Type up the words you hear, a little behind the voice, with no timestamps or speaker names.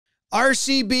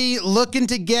RCB looking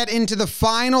to get into the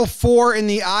Final Four in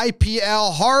the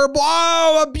IPL.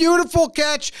 Oh, a beautiful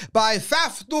catch by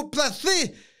Faf du Plessis.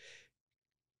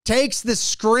 Takes the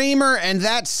screamer, and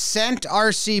that sent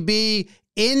RCB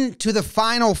into the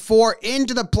Final Four,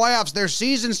 into the playoffs. Their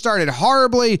season started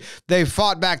horribly. They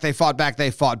fought back, they fought back, they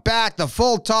fought back. The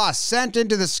full toss sent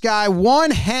into the sky.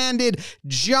 One-handed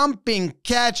jumping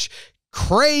catch.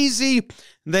 Crazy.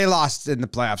 They lost in the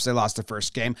playoffs. They lost the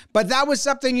first game. But that was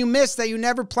something you missed that you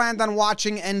never planned on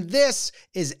watching. And this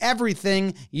is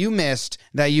everything you missed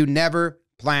that you never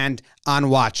planned on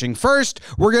watching. First,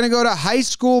 we're going to go to high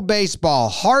school baseball.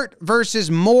 Hart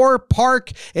versus Moore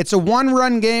Park. It's a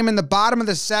one-run game in the bottom of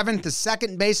the seventh. The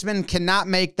second baseman cannot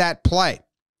make that play.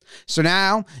 So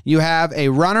now you have a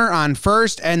runner on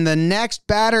first, and the next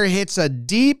batter hits a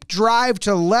deep drive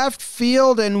to left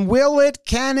field, and will it,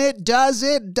 can it, does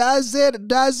it, does it,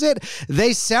 does it?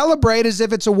 They celebrate as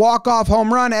if it's a walk-off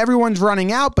home run. Everyone's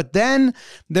running out, but then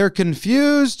they're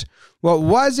confused. What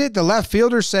was it? The left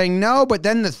fielder saying no, but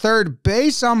then the third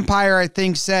base umpire, I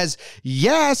think, says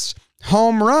yes,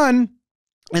 home run.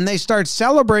 And they start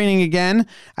celebrating again.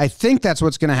 I think that's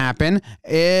what's going to happen.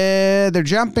 They're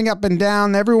jumping up and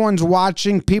down. Everyone's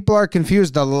watching. People are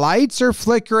confused. The lights are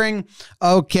flickering.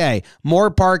 Okay,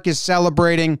 Moore Park is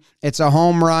celebrating. It's a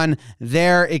home run.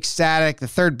 They're ecstatic. The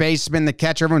third baseman, the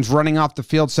catcher, everyone's running off the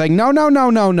field saying, no, no, no,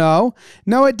 no, no.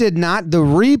 No, it did not. The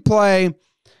replay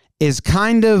is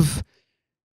kind of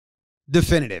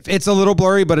definitive. It's a little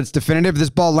blurry, but it's definitive. This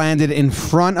ball landed in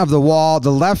front of the wall. The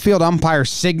left field umpire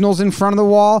signals in front of the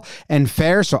wall and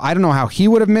fair, so I don't know how he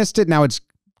would have missed it. Now it's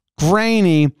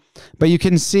grainy, but you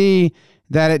can see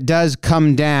that it does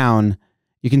come down.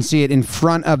 You can see it in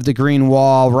front of the green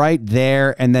wall right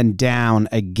there and then down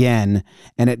again,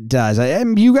 and it does.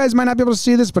 You guys might not be able to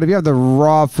see this, but if you have the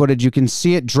raw footage, you can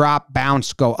see it drop,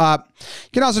 bounce, go up. You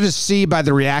can also just see by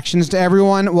the reactions to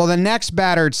everyone. Well, the next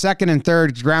batter, second and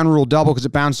third, ground rule double because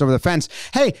it bounced over the fence.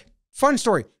 Hey, fun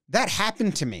story. That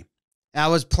happened to me. I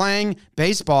was playing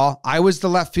baseball. I was the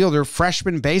left fielder,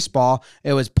 freshman baseball.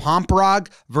 It was Pomperog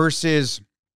versus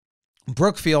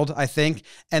Brookfield, I think,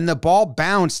 and the ball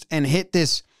bounced and hit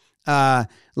this this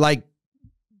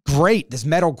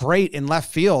metal grate in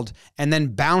left field, and then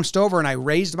bounced over, and I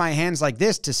raised my hands like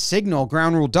this to signal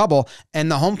ground rule double,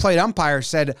 and the home plate umpire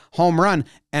said home run,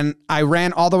 and I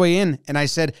ran all the way in, and I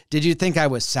said, did you think I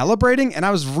was celebrating? And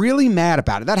I was really mad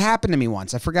about it. That happened to me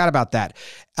once. I forgot about that.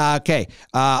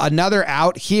 Another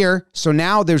out here. So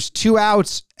now there's 2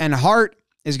 outs, and Hart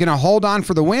is going to hold on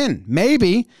for the win.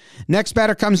 Maybe. Next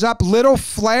batter comes up. Little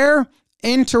flare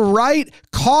into right.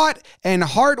 Caught, and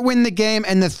Hart win the game.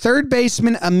 And the third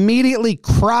baseman immediately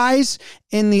cries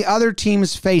in the other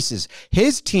team's faces.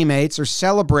 His teammates are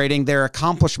celebrating their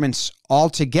accomplishments all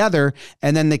together.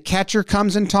 And then the catcher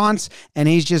comes and taunts, and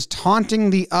he's just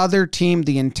taunting the other team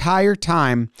the entire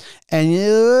time. And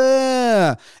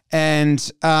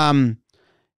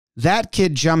that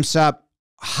kid jumps up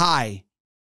high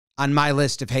on my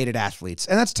list of hated athletes.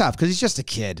 And that's tough because he's just a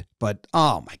kid. But,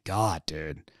 oh, my God,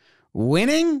 dude.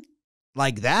 Winning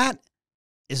like that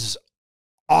is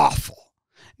awful.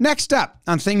 Next up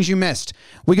on things you missed,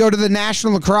 we go to the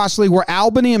National Lacrosse League where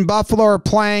Albany and Buffalo are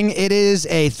playing. It is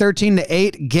a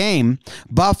 13-8 game.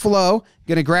 Buffalo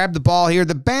going to grab the ball here.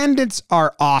 The Bandits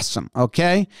are awesome,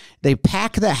 okay? They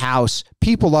pack the house.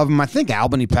 People love them. I think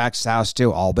Albany packs the house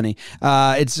too, Albany.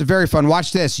 It's very fun.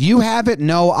 Watch this. You have it.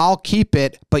 No, I'll keep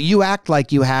it. But you act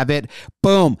like you have it.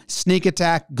 Boom. Sneak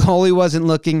attack. Goalie wasn't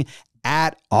looking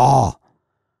at all.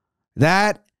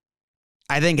 That,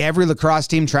 I think every lacrosse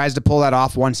team tries to pull that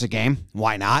off once a game.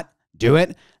 Why not? Do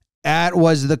it. That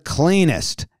was the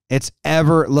cleanest it's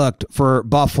ever looked for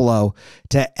Buffalo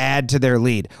to add to their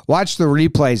lead. Watch the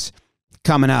replays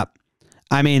coming up.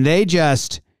 I mean, they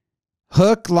just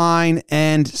hook, line,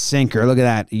 and sinker. Look at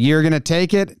that. You're going to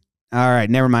take it? All right,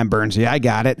 never mind, Burnsy. I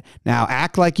got it. Now,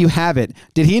 act like you have it.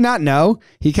 Did he not know?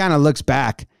 He kind of looks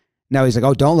back. No, he's like,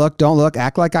 oh, don't look.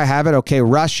 Act like I have it. Okay,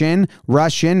 rush in,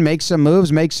 make some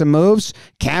moves.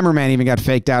 Cameraman even got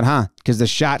faked out, huh? Because the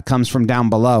shot comes from down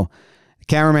below. The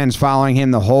cameraman's following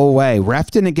him the whole way.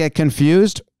 Ref didn't get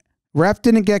confused.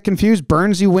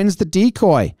 Burnsy wins the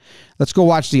decoy. Let's go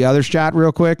watch the other shot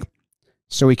real quick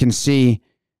so we can see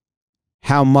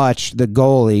how much the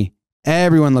goalie,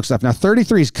 everyone looks left. Now,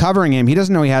 33 is covering him. He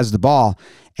doesn't know he has the ball,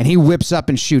 and he whips up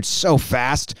and shoots so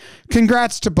fast.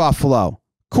 Congrats to Buffalo.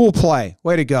 Cool play.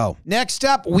 Way to go. Next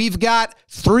up, we've got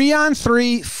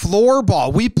 3-on-3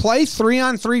 floorball. We play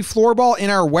 3-on-3 floorball in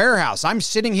our warehouse. I'm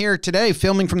sitting here today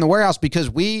filming from the warehouse because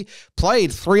we played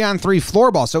 3-on-3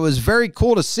 floorball. So it was very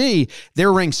cool to see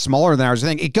their ring smaller than ours. I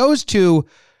think it goes to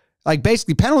Like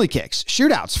basically penalty kicks,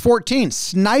 shootouts, 14,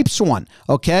 snipes one.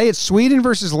 Okay, it's Sweden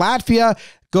versus Latvia,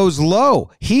 goes low.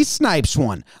 He snipes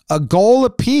one. A goal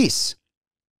apiece.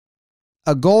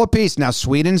 A goal apiece. Now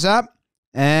Sweden's up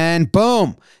and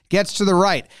boom, gets to the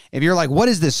right. If you're like, what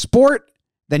is this sport?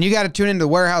 Then you got to tune into the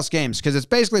Warehouse Games because it's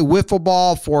basically wiffle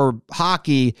ball for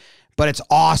hockey, but it's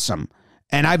awesome.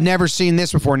 And I've never seen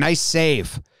this before. Nice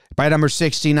save by number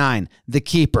 69, the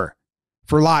keeper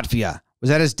for Latvia. Was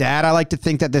that his dad? I like to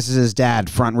think that this is his dad,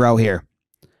 front row here.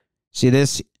 See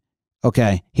this?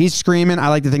 Okay. He's screaming. I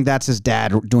like to think that's his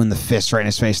dad doing the fist right in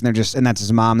his face. And that's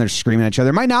his mom. They're screaming at each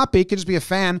other. Might not be. Could just be a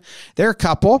fan. They're a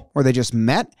couple or they just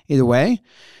met. Either way,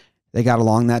 they got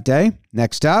along that day.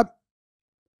 Next up.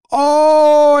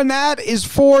 Oh, and that is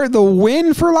for the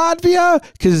win for Latvia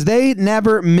because they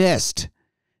never missed.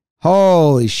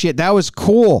 Holy shit. That was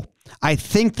cool. I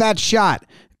think that shot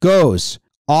goes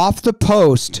off the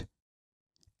post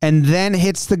and then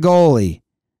hits the goalie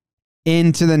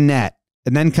into the net.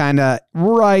 And then kind of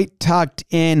right tucked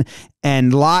in.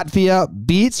 And Latvia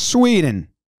beats Sweden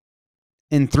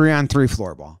in 3-on-3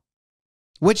 floorball,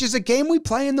 which is a game we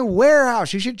play in the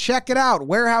Warehouse. You should check it out.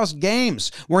 Warehouse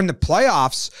Games. We're in the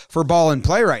playoffs for Ball and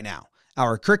Play right now.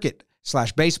 Our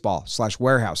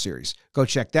cricket/baseball/Warehouse series. Go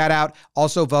check that out.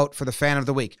 Also vote for the Fan of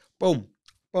the Week. Boom,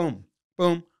 boom,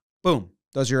 boom, boom.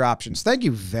 Those are your options. Thank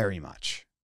you very much.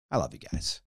 I love you guys.